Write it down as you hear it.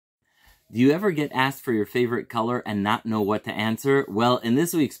Do you ever get asked for your favorite color and not know what to answer? Well, in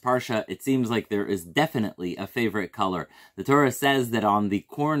this week's Parsha, it seems like there is definitely a favorite color. The Torah says that on the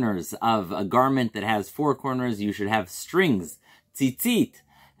corners of a garment that has 4 corners, you should have strings, tzitzit,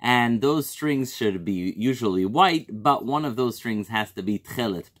 and those strings should be usually white, but one of those strings has to be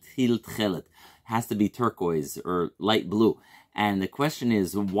tchelet, ptil tchelet, has to be turquoise or light blue. And the question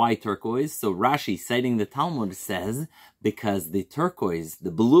is, why turquoise? So Rashi, citing the Talmud, says, because the turquoise,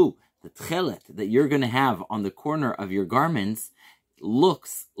 the blue, the tchelet that you're going to have on the corner of your garments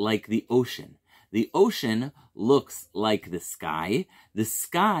looks like the ocean. The ocean looks like the sky. The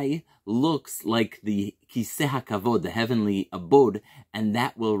sky looks like the kiseh hakavod, the heavenly abode, and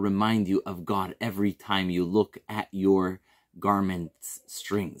that will remind you of God every time you look at your garment's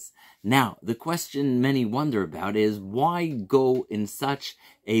strings. Now, the question many wonder about is, why go in such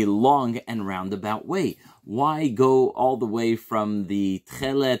a long and roundabout way? Why go all the way from the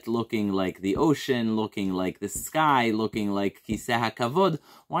tchelet looking like the ocean, looking like the sky, looking like kiseh hakavod?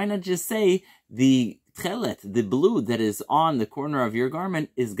 Why not just say the tchelet, the blue that is on the corner of your garment,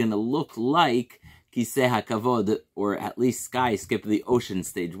 is going to look like kiseh hakavod, or at least sky, skip the ocean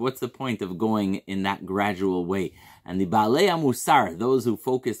stage? What's the point of going in that gradual way? And the Baalei HaMusar, those who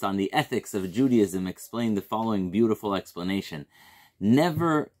focused on the ethics of Judaism, explain the following beautiful explanation.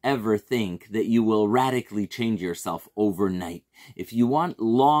 Never ever think that you will radically change yourself overnight. If you want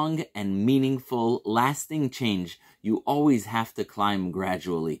long and meaningful, lasting change, you always have to climb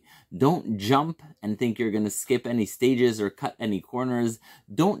gradually. Don't jump and think you're going to skip any stages or cut any corners.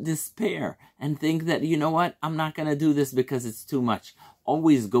 Don't despair and think that, you know what, I'm not going to do this because it's too much.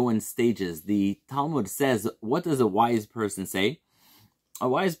 Always go in stages. The Talmud says, what does a wise person say? A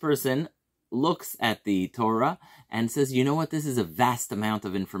wise person looks at the Torah and says, you know what, this is a vast amount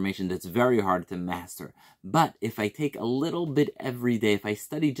of information that's very hard to master. But if I take a little bit every day, if I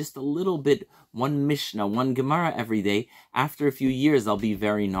study just a little bit, one Mishnah, one Gemara every day, after a few years, I'll be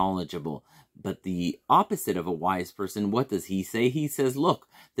very knowledgeable. But the opposite of a wise person, what does he say? He says, look,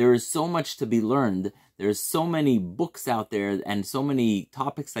 there is so much to be learned. There's so many books out there and so many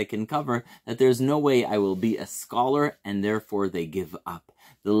topics I can cover that there's no way I will be a scholar, and therefore they give up.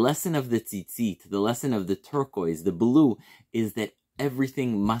 The lesson of the tzitzit, the lesson of the turquoise, the blue, is that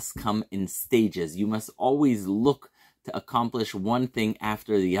everything must come in stages. You must always look to accomplish one thing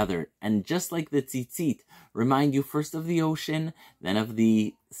after the other. And just like the tzitzit, remind you first of the ocean, then of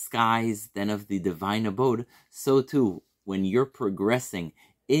the skies, then of the divine abode, so too, when you're progressing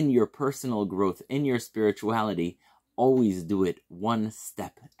in your personal growth, in your spirituality, always do it one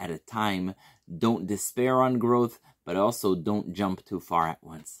step at a time. Don't despair on growth, but also don't jump too far at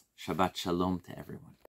once. Shabbat shalom to everyone.